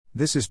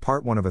This is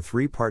part 1 of a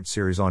 3-part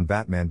series on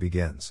Batman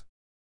Begins.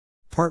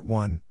 Part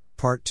 1,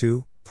 Part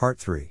 2, Part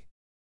 3.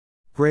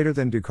 Greater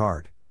than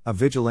Ducard, a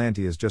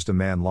vigilante is just a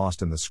man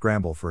lost in the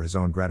scramble for his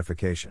own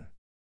gratification.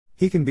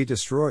 He can be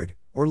destroyed,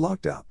 or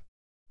locked up.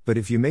 But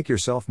if you make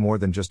yourself more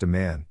than just a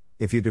man,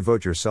 if you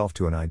devote yourself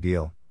to an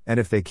ideal, and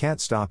if they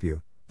can't stop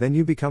you, then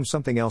you become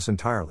something else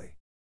entirely.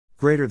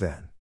 Greater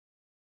than.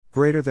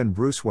 Greater than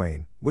Bruce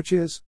Wayne, which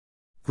is?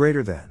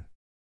 Greater than.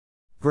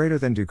 Greater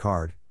than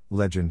Ducard,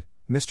 legend,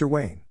 Mr.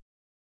 Wayne.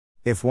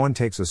 If one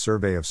takes a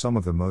survey of some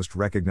of the most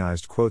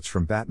recognized quotes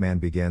from Batman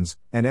Begins,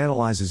 and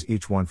analyzes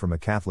each one from a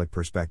Catholic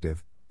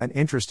perspective, an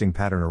interesting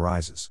pattern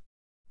arises.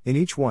 In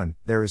each one,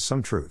 there is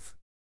some truth.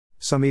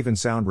 Some even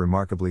sound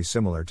remarkably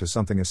similar to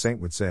something a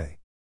saint would say.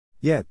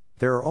 Yet,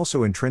 there are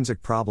also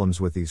intrinsic problems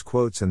with these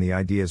quotes and the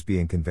ideas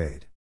being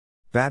conveyed.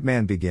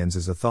 Batman Begins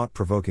is a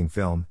thought-provoking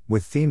film,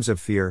 with themes of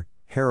fear,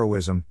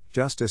 heroism,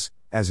 justice,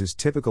 as is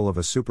typical of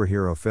a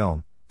superhero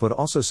film, but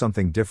also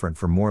something different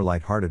from more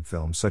light-hearted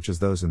films such as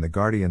those in the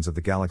Guardians of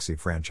the Galaxy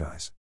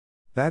franchise.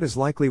 That is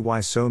likely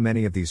why so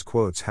many of these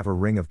quotes have a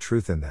ring of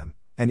truth in them,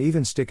 and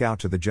even stick out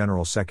to the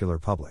general secular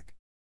public.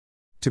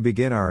 To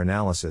begin our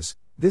analysis,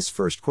 this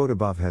first quote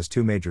above has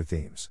two major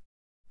themes.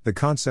 The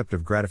concept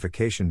of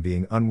gratification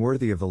being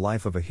unworthy of the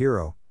life of a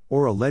hero,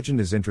 or a legend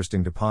is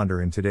interesting to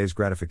ponder in today's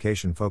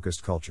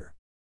gratification-focused culture.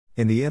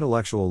 In The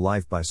Intellectual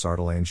Life by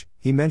Sartelange,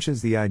 he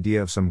mentions the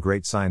idea of some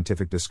great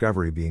scientific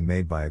discovery being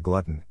made by a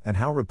glutton, and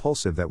how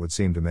repulsive that would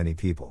seem to many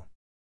people.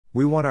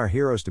 We want our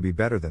heroes to be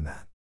better than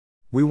that.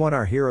 We want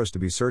our heroes to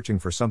be searching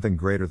for something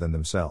greater than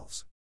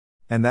themselves.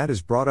 And that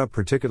is brought up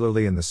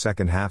particularly in the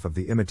second half of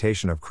The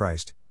Imitation of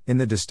Christ, in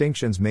the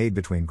distinctions made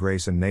between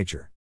grace and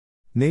nature.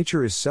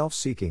 Nature is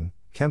self-seeking,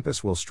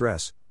 Kempis will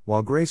stress,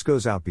 while grace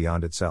goes out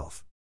beyond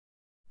itself.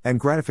 And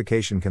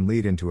gratification can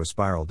lead into a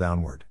spiral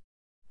downward.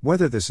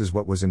 Whether this is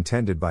what was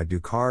intended by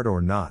Ducard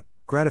or not,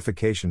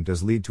 gratification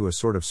does lead to a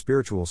sort of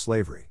spiritual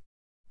slavery.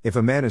 If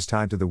a man is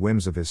tied to the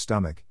whims of his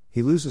stomach,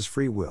 he loses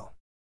free will.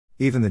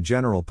 Even the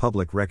general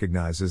public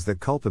recognizes that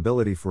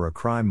culpability for a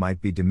crime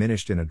might be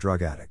diminished in a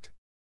drug addict.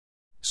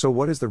 So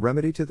what is the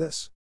remedy to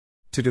this?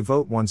 To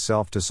devote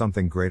oneself to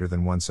something greater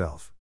than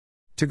oneself.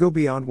 To go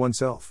beyond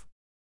oneself.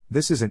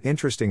 This is an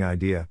interesting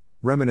idea,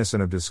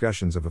 reminiscent of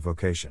discussions of a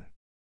vocation.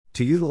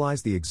 To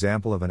utilize the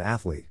example of an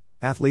athlete,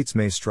 athletes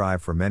may strive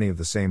for many of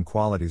the same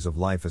qualities of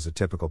life as a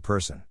typical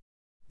person.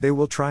 They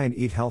will try and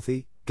eat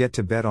healthy, get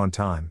to bed on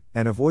time,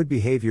 and avoid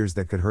behaviors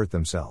that could hurt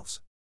themselves.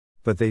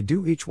 But they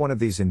do each one of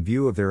these in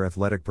view of their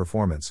athletic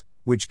performance,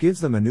 which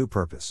gives them a new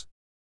purpose.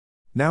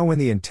 Now when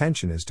the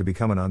intention is to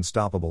become an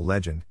unstoppable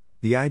legend,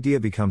 the idea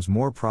becomes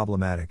more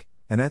problematic,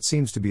 and that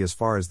seems to be as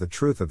far as the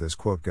truth of this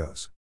quote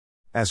goes.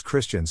 As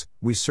Christians,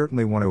 we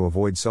certainly want to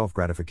avoid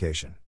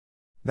self-gratification.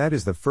 That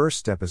is the first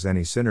step, as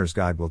any sinner's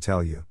guide will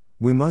tell you.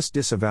 We must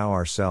disavow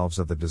ourselves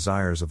of the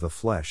desires of the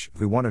flesh if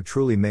we want to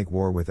truly make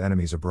war with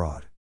enemies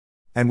abroad.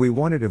 And we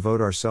want to devote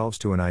ourselves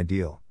to an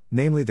ideal,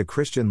 namely the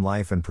Christian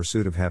life and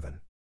pursuit of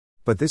heaven.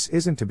 But this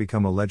isn't to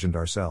become a legend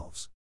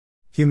ourselves.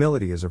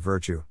 Humility is a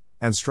virtue,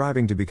 and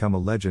striving to become a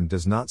legend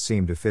does not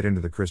seem to fit into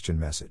the Christian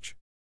message.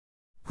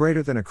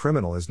 Greater than a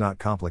criminal is not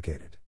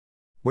complicated.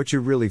 What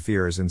you really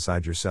fear is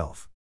inside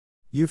yourself.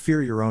 You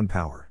fear your own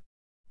power.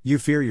 You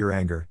fear your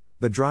anger,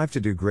 the drive to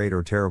do great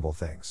or terrible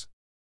things.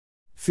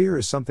 Fear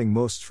is something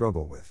most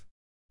struggle with.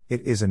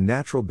 It is a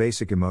natural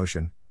basic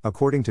emotion,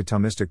 according to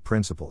Thomistic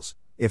principles,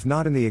 if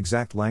not in the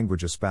exact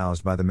language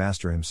espoused by the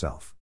Master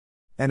himself.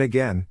 And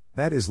again,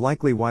 that is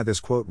likely why this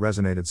quote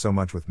resonated so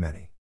much with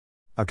many.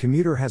 A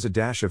commuter has a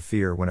dash of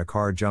fear when a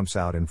car jumps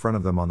out in front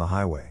of them on the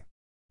highway.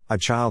 A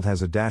child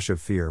has a dash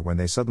of fear when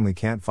they suddenly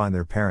can't find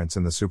their parents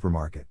in the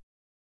supermarket.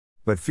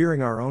 But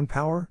fearing our own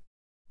power?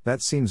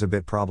 That seems a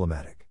bit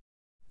problematic.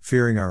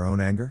 Fearing our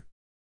own anger?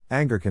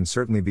 Anger can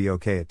certainly be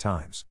okay at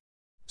times.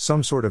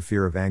 Some sort of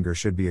fear of anger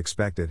should be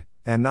expected,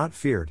 and not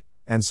feared,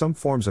 and some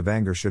forms of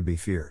anger should be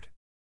feared.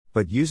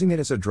 But using it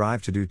as a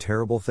drive to do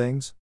terrible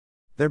things?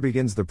 There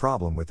begins the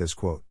problem with this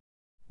quote.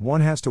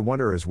 One has to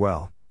wonder as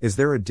well, is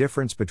there a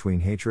difference between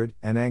hatred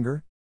and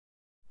anger?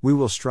 We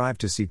will strive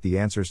to seek the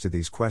answers to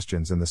these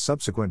questions in the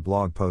subsequent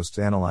blog posts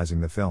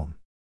analyzing the film.